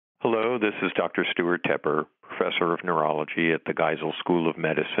Hello, this is Dr. Stewart Tepper, professor of neurology at the Geisel School of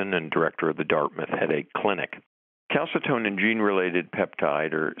Medicine and director of the Dartmouth Headache Clinic. Calcitonin gene-related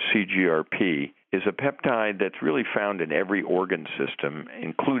peptide, or CGRP, is a peptide that's really found in every organ system,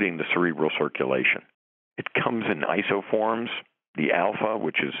 including the cerebral circulation. It comes in isoforms, the alpha,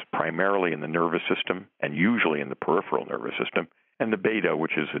 which is primarily in the nervous system and usually in the peripheral nervous system, and the beta,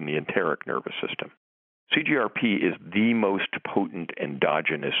 which is in the enteric nervous system. CGRP is the most potent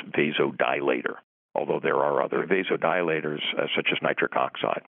endogenous vasodilator, although there are other vasodilators such as nitric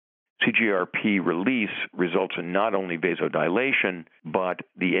oxide. CGRP release results in not only vasodilation, but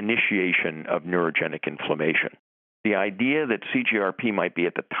the initiation of neurogenic inflammation. The idea that CGRP might be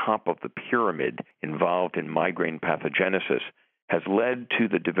at the top of the pyramid involved in migraine pathogenesis has led to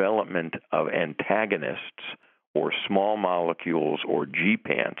the development of antagonists, or small molecules, or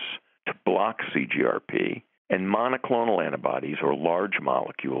GPANTs, to block CGRP, and monoclonal antibodies, or large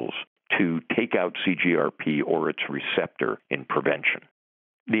molecules, to take out CGRP or its receptor in prevention.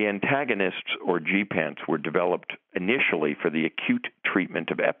 The antagonists, or GPANTs, were developed initially for the acute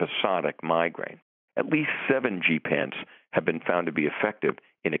treatment of episodic migraine. At least 7 GPANTs have been found to be effective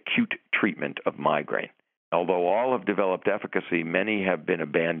in acute treatment of migraine. Although all have developed efficacy, many have been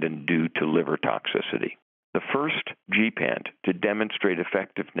abandoned due to liver toxicity. The first GPANT to demonstrate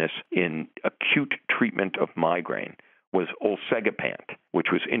effectiveness in acute treatment of migraine was olcegapant, which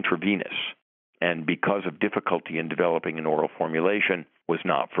was intravenous, and because of difficulty in developing an oral formulation, was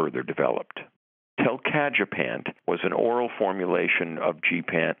not further developed. Telcagapant was an oral formulation of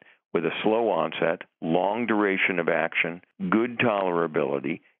GPANT with a slow onset, long duration of action, good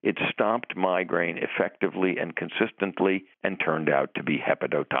tolerability. It stopped migraine effectively and consistently and turned out to be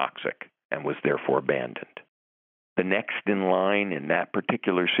hepatotoxic and was therefore abandoned. The next in line in that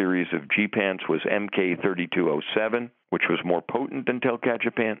particular series of GPANTs was MK3207, which was more potent than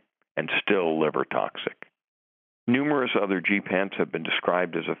telcagapant and still liver toxic. Numerous other GPANTs have been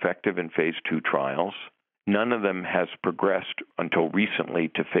described as effective in phase 2 trials. None of them has progressed until recently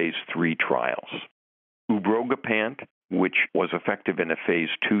to phase 3 trials. Ubrogapant, which was effective in a phase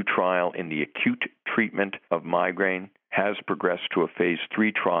 2 trial in the acute treatment of migraine, has progressed to a phase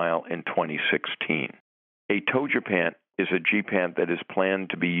 3 trial in 2016. Atogepant is a GPANT that is planned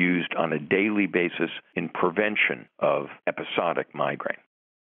to be used on a daily basis in prevention of episodic migraine.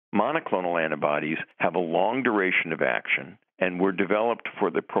 Monoclonal antibodies have a long duration of action and were developed for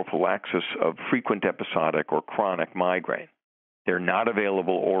the prophylaxis of frequent episodic or chronic migraine. They're not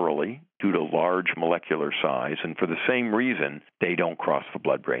available orally due to large molecular size, and for the same reason, they don't cross the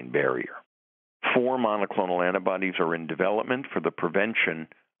blood-brain barrier. 4 monoclonal antibodies are in development for the prevention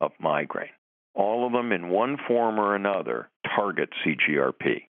of migraine. All of them, in one form or another, target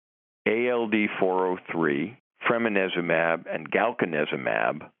CGRP. ALD403, fremanezumab, and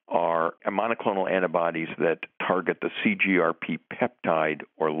galcanezumab are monoclonal antibodies that target the CGRP peptide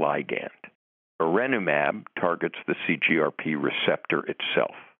or ligand. Berenumab targets the CGRP receptor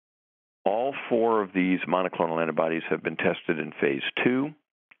itself. All 4 of these monoclonal antibodies have been tested in phase 2,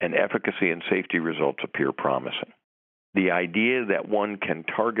 and efficacy and safety results appear promising. The idea that one can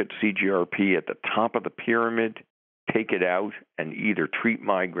target CGRP at the top of the pyramid, take it out, and either treat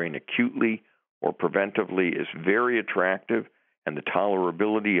migraine acutely or preventively is very attractive, and the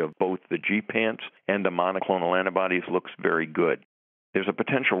tolerability of both the GPANTs and the monoclonal antibodies looks very good. There's a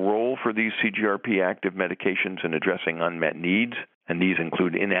potential role for these CGRP-active medications in addressing unmet needs, and these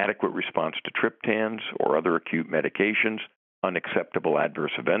include inadequate response to triptans or other acute medications, unacceptable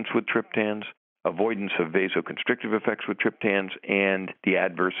adverse events with triptans, avoidance of vasoconstrictive effects with triptans, and the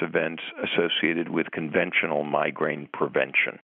adverse events associated with conventional migraine prevention.